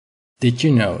Did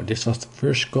you know this was the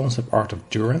first concept art of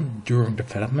Duran during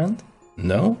development?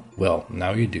 No? Well,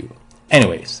 now you do.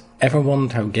 Anyways, ever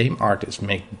wondered how game artists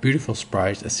make beautiful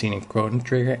sprites as seen in Chrono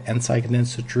Trigger and Seiken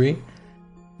 3?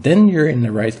 Then you're in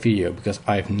the right video, because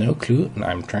I have no clue and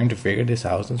I'm trying to figure this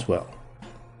out as well.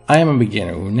 I am a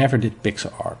beginner who never did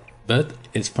pixel art, but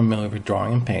is familiar with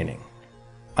drawing and painting.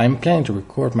 I am planning to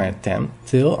record my attempt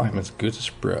till I'm as good as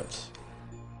pros.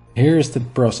 Here is the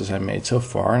process I made so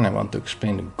far, and I want to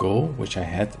explain the goal which I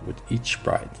had with each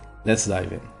sprite. Let's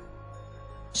dive in.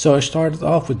 So I started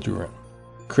off with Duran,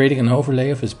 creating an overlay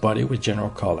of his body with general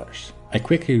colors. I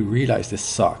quickly realized this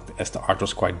sucked as the art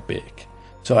was quite big,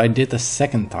 so I did a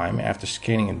second time after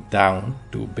scaling it down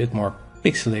to a bit more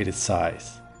pixelated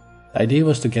size. The idea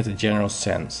was to get a general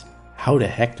sense, how the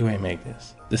heck do I make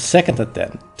this? The second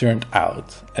attempt turned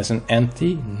out as an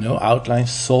empty, no outline,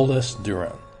 soulless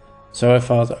Duran. So I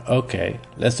thought, okay,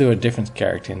 let's do a different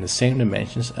character in the same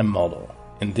dimensions and model,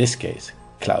 in this case,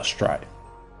 strife.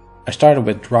 I started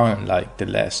with drawing like the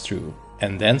last two,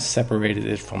 and then separated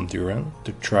it from Duran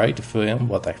to try to fill in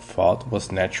what I thought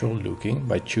was natural looking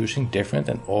by choosing different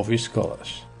and obvious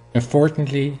colors.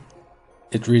 Unfortunately,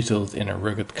 it resulted in a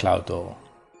rugged cloud doll.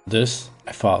 Thus,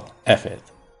 I thought, F it,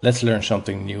 let's learn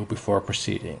something new before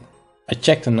proceeding. I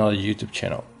checked another YouTube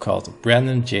channel called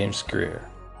Brandon James Greer,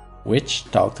 which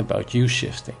talked about hue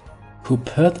shifting, who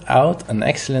put out an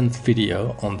excellent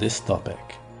video on this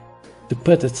topic. To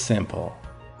put it simple,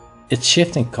 it's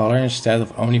shifting color instead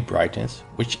of only brightness,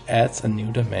 which adds a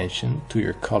new dimension to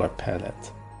your color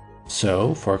palette.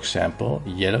 So, for example,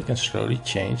 yellow can slowly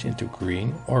change into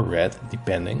green or red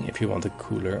depending if you want a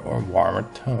cooler or warmer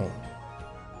tone,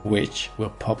 which will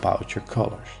pop out your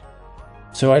colors.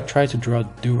 So I tried to draw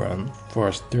Duran for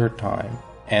a third time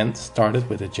and started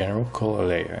with a general color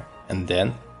layer and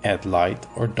then add light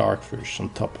or dark versions on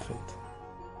top of it.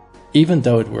 Even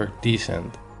though it worked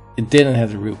decent, it didn't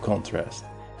have the real contrast.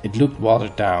 It looked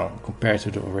watered down compared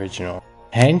to the original.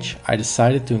 Hence, I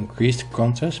decided to increase the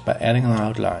contrast by adding an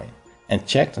outline, and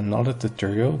checked another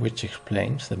tutorial which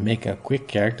explains that making a quick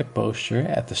character posture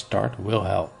at the start will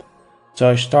help. So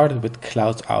I started with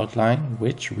Cloud's outline,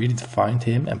 which really defined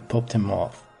him and popped him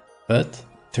off, but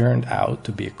turned out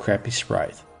to be a crappy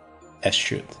sprite, as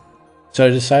should. So I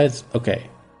decided, okay,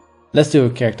 let's do a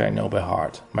character I know by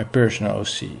heart, my personal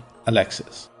OC,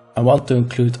 Alexis. I want to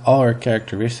include all her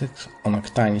characteristics on a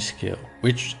tiny scale,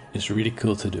 which is really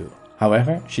cool to do.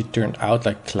 However, she turned out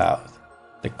like Cloud.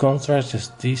 The contrast is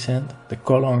decent, the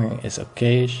coloring is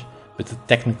okayish, but the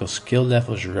technical skill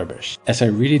level is rubbish, as I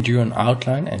really drew an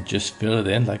outline and just filled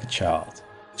it in like a child.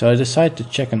 So I decided to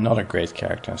check another great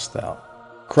character in style,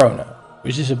 Chrono,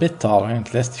 which is a bit taller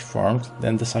and less deformed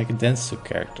than the densetsu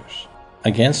characters.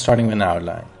 Again starting with an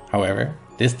outline, however,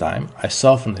 this time I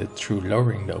softened it through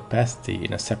lowering the opacity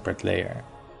in a separate layer.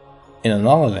 In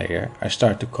another layer I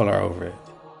started to color over it.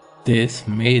 This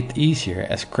made it easier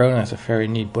as Chrono has a very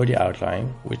neat body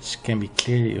outline which can be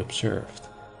clearly observed.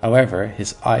 However,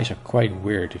 his eyes are quite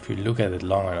weird if you look at it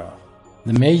long enough.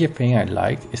 The major thing I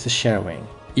liked is the shadowing.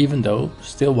 Even though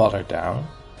still watered down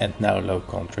and now low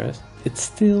contrast, it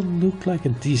still looked like a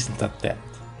decent attempt.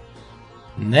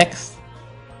 Next,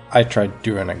 I tried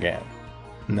Duran again,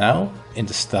 now in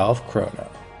the style of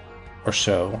Chrono, or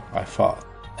so I thought,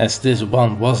 as this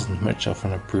one wasn't much of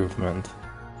an improvement.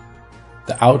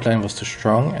 The outline was too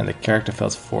strong and the character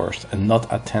felt forced and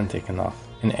not authentic enough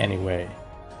in any way.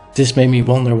 This made me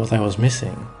wonder what I was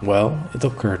missing. Well, it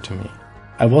occurred to me.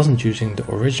 I wasn't using the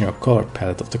original color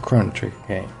palette of the Chrono Trigger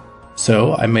game.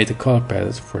 So I made a color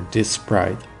palette for this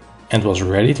sprite and was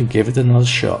ready to give it another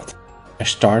shot. I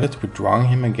started with drawing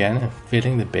him again and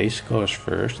filling the base colors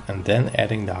first and then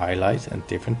adding the highlights and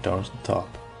different tones on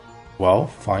top, while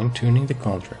fine-tuning the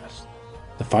contrast.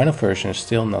 The final version is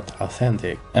still not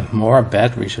authentic and more a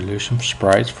bad resolution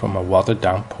sprites from a watered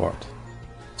down port.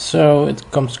 So it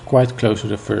comes quite close to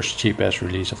the first cheap-ass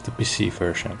release of the PC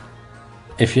version.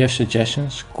 If you have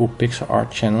suggestions, cool pixel art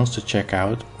channels to check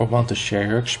out, or want to share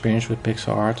your experience with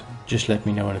pixel art, just let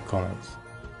me know in the comments.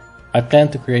 I plan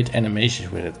to create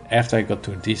animations with it after I got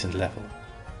to a decent level.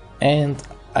 And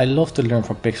I love to learn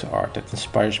from pixel art that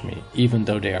inspires me, even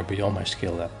though they are beyond my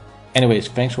skill level. Anyways,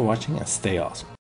 thanks for watching and stay awesome.